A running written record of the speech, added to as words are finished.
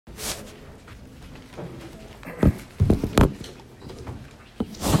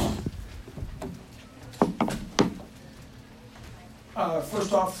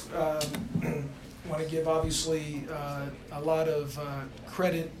First off, want to give obviously a lot of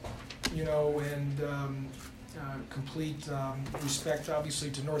credit, and complete respect obviously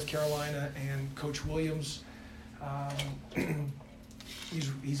to North Carolina and Coach Williams.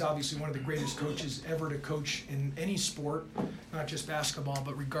 He's obviously one of the greatest coaches ever to coach in any sport, not just basketball,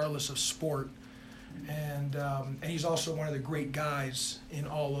 but regardless of sport. And he's also one of the great guys in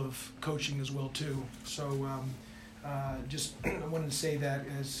all of coaching as well too. So just I wanted to say that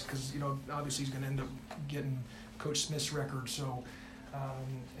because obviously he's going to end up getting Coach Smith's record. So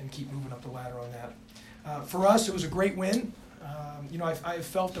and keep moving up the ladder on that. For us, it was a great win. I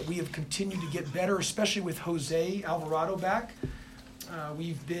felt that we have continued to get better, especially with Jose Alvarado back.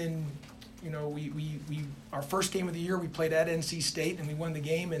 We've been, our first game of the year we played at NC State and we won the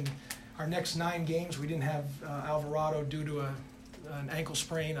game. And our next 9 games we didn't have Alvarado due to an ankle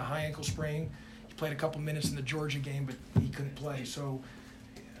sprain, a high ankle sprain. He played a couple minutes in the Georgia game, but he couldn't play. So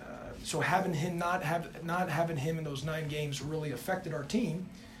having him not having him in those 9 games really affected our team.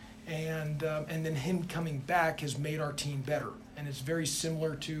 And then him coming back has made our team better. And it's very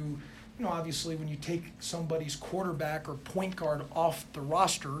similar to, obviously when you take somebody's quarterback or point guard off the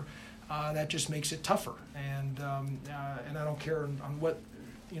roster, that just makes it tougher. And I don't care on what,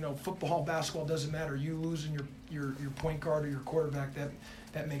 football, basketball, doesn't matter. You losing your point guard or your quarterback,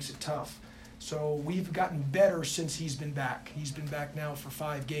 that makes it tough. So we've gotten better since he's been back. He's been back now for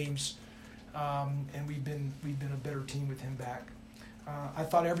 5 games, and we've been a better team with him back. I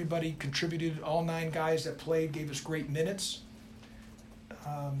thought everybody contributed. All 9 guys that played gave us great minutes.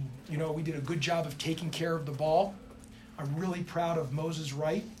 We did a good job of taking care of the ball. I'm really proud of Moses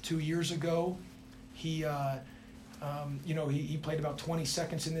Wright. 2 years ago, he played about 20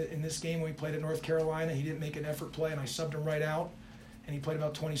 seconds in this game when we played at North Carolina. He didn't make an effort play, and I subbed him right out. And he played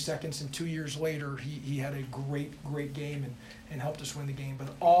about 20 seconds, and 2 years later, he had a great game and helped us win the game. But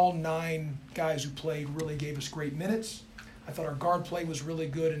all 9 guys who played really gave us great minutes. I thought our guard play was really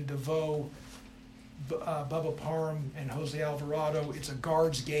good, and DeVoe, Bubba Parham, and Jose Alvarado. It's a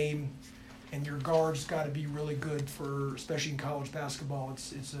guards game, and your guards got to be really good especially in college basketball.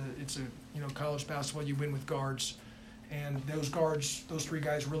 It's a college basketball you win with guards, and those 3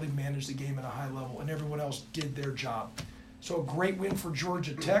 guys really managed the game at a high level, and everyone else did their job. So a great win for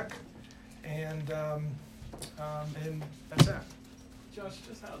Georgia Tech, and that's that. Josh,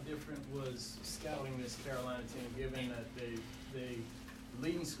 just how different was scouting this Carolina team, given that they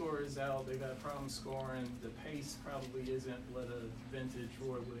leading scorer is out, they've had problems scoring, the pace probably isn't what a vintage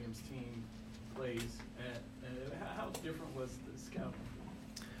Roy Williams team plays at. How different was the scouting?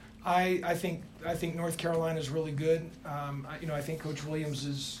 I think North Carolina is really good. I think Coach Williams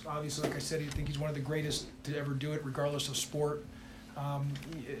is obviously, like I said, I think he's one of the greatest to ever do it, regardless of sport.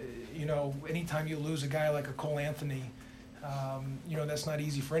 Anytime you lose a guy like a Cole Anthony, that's not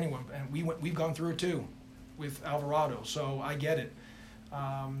easy for anyone. And we've gone through it too with Alvarado, so I get it.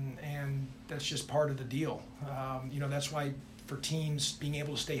 And that's just part of the deal. That's why for teams being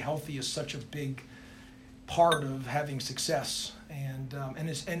able to stay healthy is such a big part of having success. And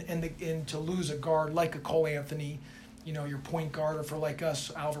to lose a guard like a Cole Anthony, your point guard, or for like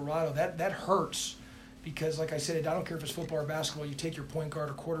us, Alvarado, that hurts. Because, like I said, I don't care if it's football or basketball. You take your point guard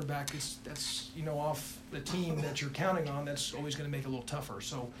or quarterback, that's off the team that you're counting on. That's always going to make it a little tougher.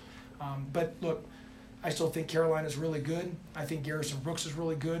 So, but look, I still think Carolina's really good. I think Garrison Brooks is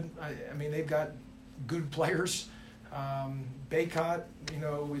really good. I mean, they've got good players. Baycott,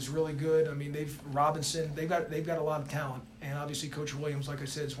 is really good. I mean, Robinson. They've got a lot of talent, and obviously Coach Williams, like I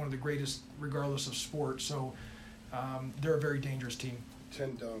said, is one of the greatest, regardless of sport. So, they're a very dangerous team.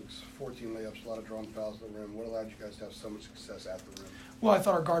 10 dunks, 14 layups, a lot of drawn fouls at the rim. What allowed you guys to have so much success at the rim? Well, I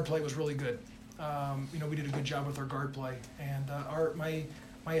thought our guard play was really good. We did a good job with our guard play, and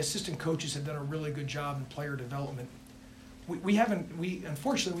my assistant coaches have done a really good job in player development.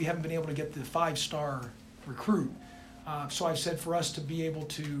 Unfortunately we haven't been able to get the 5-star recruit. So I've said for us to be able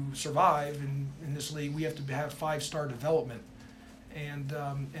to survive in this league, we have to have 5-star development. And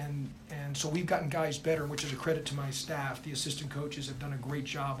so we've gotten guys better, which is a credit to my staff. The assistant coaches have done a great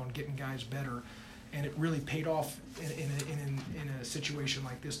job on getting guys better, and it really paid off in a situation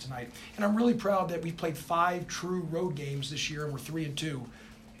like this tonight. And I'm really proud that we played 5 true road games this year, and we're 3-2,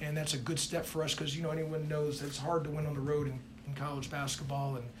 and that's a good step for us because anyone knows that it's hard to win on the road in college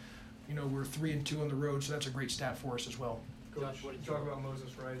basketball, and we're 3-2 on the road, so that's a great stat for us as well. Coach, you talk about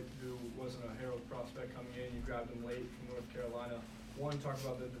Moses Wright, who wasn't a herald prospect coming in. You grabbed him late from North Carolina. 1, talk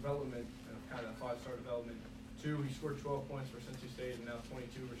about the development, kind of 5-star development. 2, he scored 12 points for Cincy State and now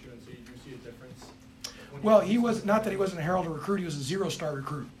 22 for UNC. Do you see a difference? Well, he was not that he wasn't a heralded recruit. He was a 0-star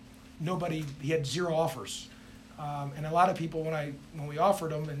recruit. He had 0 offers. And a lot of people, when we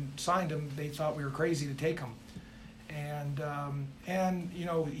offered him and signed him, they thought we were crazy to take him. And you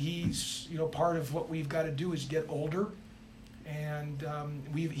know, he's, you know, part of what we've got to do is get older, and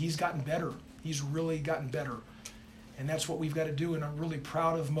he's gotten better. He's really gotten better, and that's what we've got to do. And I'm really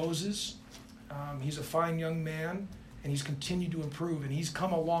proud of Moses. He's a fine young man, and he's continued to improve, and he's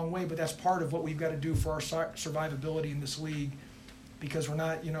come a long way. But that's part of what we've got to do for our survivability in this league, because we're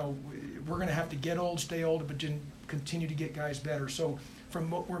not, you know, we're going to have to get old, stay old, but continue to get guys better. So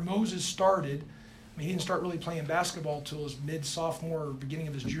from where Moses started, I mean, he didn't start really playing basketball till his mid-sophomore or beginning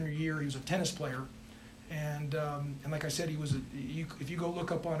of his junior year. He was a tennis player, and like I said, he was. If you go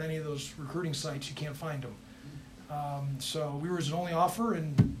look up on any of those recruiting sites, you can't find him. So we were his only offer,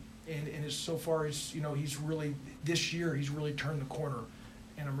 and so far as you know, he's really this year he's really turned the corner,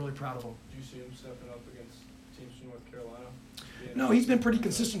 and I'm really proud of him. Do you see him stepping up against teams from North Carolina? No, he's been pretty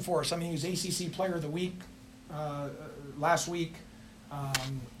consistent for us. I mean, he was ACC Player of the Week last week.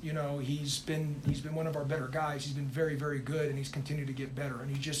 You know, he's been one of our better guys. He's been very, very good, and he's continued to get better.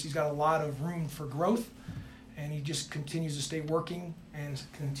 And he's got a lot of room for growth, and he just continues to stay working and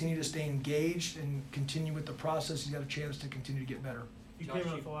continue to stay engaged and continue with the process. He's got a chance to continue to get better. You came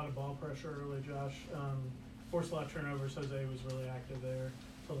in with a lot of ball pressure early, Josh. Forced a lot of turnovers. Jose was really active there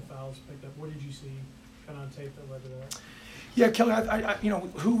until the fouls picked up. What did you see kind of on tape that led to that? Yeah, Kelly, you know,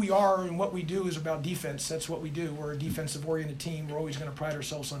 who we are and what we do is about defense. That's what we do. We're a defensive-oriented team. We're always going to pride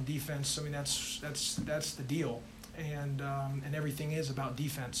ourselves on defense. I mean, that's the deal, and everything is about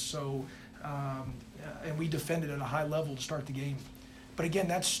defense. So, and we defended at a high level to start the game. But again,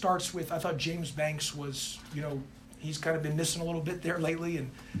 that starts with, I thought James Banks was, you know, he's kind of been missing a little bit there lately,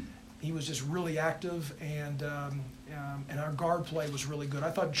 and he was just really active, and our guard play was really good.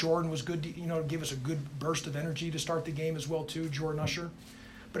 I thought Jordan was good, you know, to give us a good burst of energy to start the game as well too, Jordan Usher.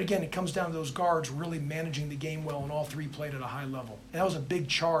 But again, it comes down to those guards really managing the game well, and all three played at a high level. And that was a big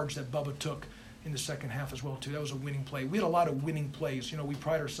charge that Bubba took in the second half as well too. That was a winning play. We had a lot of winning plays. You know, we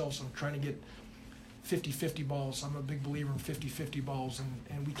pride ourselves on trying to get 50-50 balls. I'm a big believer in 50-50 balls,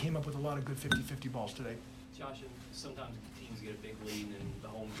 and we came up with a lot of good 50-50 balls today. Josh, sometimes teams get a big lead and the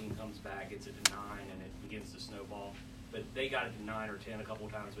home team comes back, gets it to 9, and it begins to snowball. But they got it to 9 or 10 a couple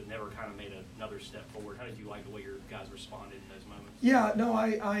of times, but never kind of made another step forward. How did you like the way your guys responded in those moments? Yeah, no,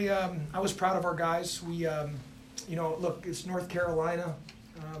 I was proud of our guys. We, you know, look, it's North Carolina.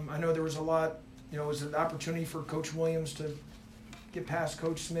 I know there was a lot, you know, it was an opportunity for Coach Williams to get past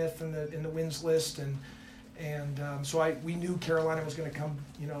Coach Smith in the wins list, and so we knew Carolina was going to come,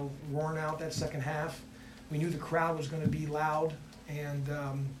 you know, roaring out that second half. We knew the crowd was going to be loud,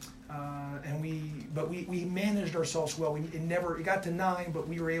 but we managed ourselves well. It got to 9, but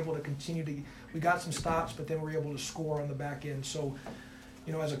we were able to continue to. We got some stops, but then we were able to score on the back end. So,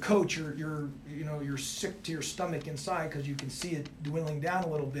 you know, as a coach, you're sick to your stomach inside because you can see it dwindling down a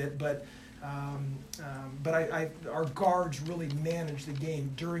little bit. But our guards really managed the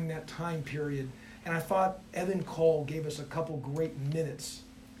game during that time period, and I thought Evan Cole gave us a couple great minutes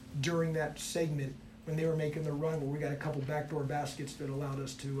during that segment when they were making the run, where we got a couple backdoor baskets that allowed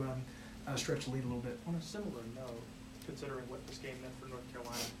us to stretch the lead a little bit. On a similar note, considering what this game meant for North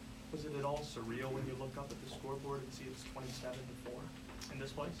Carolina, was it at all surreal when you look up at the scoreboard and see it's 27-4 in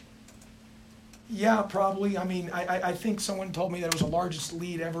this place? Yeah, probably. I mean, I think someone told me that it was the largest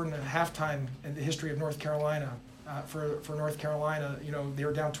lead ever in a halftime in the history of North Carolina. For North Carolina, you know, they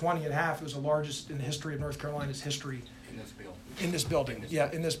were down 20 at half. It was the largest in the history of North Carolina's history. In this building.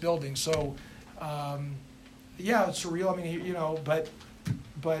 Yeah, in this building. So. Yeah, it's surreal. I mean, you know, but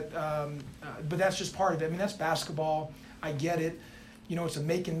that's just part of it. I mean, that's basketball. I get it. You know, it's a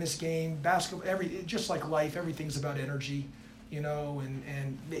make and miss game. Basketball, just like life, everything's about energy. You know,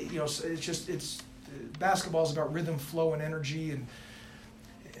 and you know, it's basketball's about rhythm, flow, and energy, and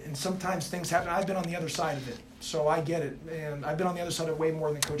sometimes things happen. I've been on the other side of it, so I get it, and I've been on the other side of it way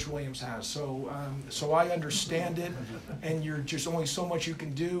more than Coach Williams has. So I understand it, and you're just only so much you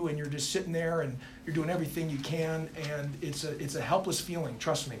can do, and you're just sitting there and you're doing everything you can, and it's a helpless feeling,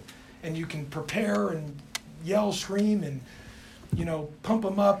 trust me. And you can prepare and yell, scream, and you know, pump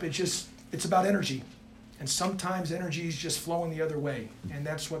them up. It's about energy, and sometimes energy is just flowing the other way, and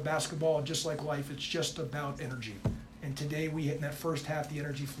that's what basketball, just like life, it's just about energy. And today we hit in that first half, the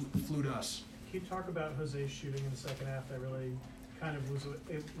energy flew to us. Can you talk about Jose's shooting in the second half that really kind of was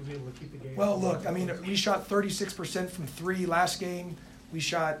able to keep the game? Well, look, I mean, we shot 36% from 3 last game. We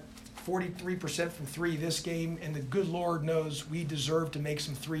shot 43% from 3 this game, and the good Lord knows we deserve to make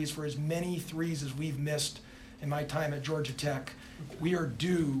some threes. For as many threes as we've missed in my time at Georgia Tech, we are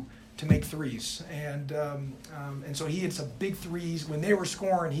due to make threes. And so he hit some big threes. When they were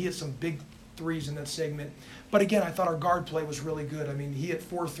scoring, he hit some big threes in that segment. But again, I thought our guard play was really good. I mean, he hit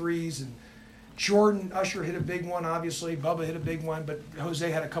 4 threes, and Jordan Usher hit a big one, obviously. Bubba hit a big one, but Jose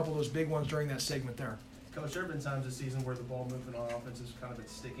had a couple of those big ones during that segment there. Coach, there have been times this season where the ball movement on offense has kind of been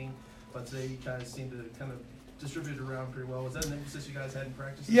sticking, but today you guys seem to kind of distribute it around pretty well. Was that an emphasis you guys had in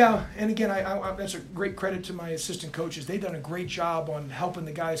practice? Yeah, and again, I that's a great credit to my assistant coaches. They've done a great job on helping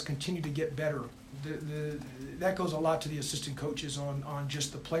the guys continue to get better. That goes a lot to the assistant coaches on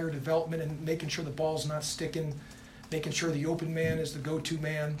just the player development and making sure the ball's not sticking, making sure the open man is the go-to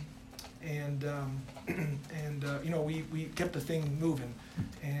man, and we kept the thing moving,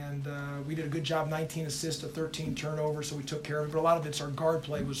 and we did a good job. 19 assists to 13 turnovers, so we took care of it. But a lot of it's our guard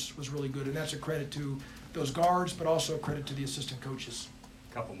play was really good, and that's a credit to those guards, but also a credit to the assistant coaches.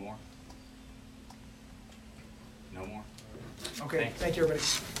 Couple more. No more. Okay, thank you, everybody.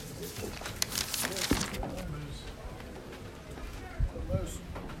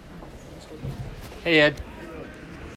 Hey, Ed.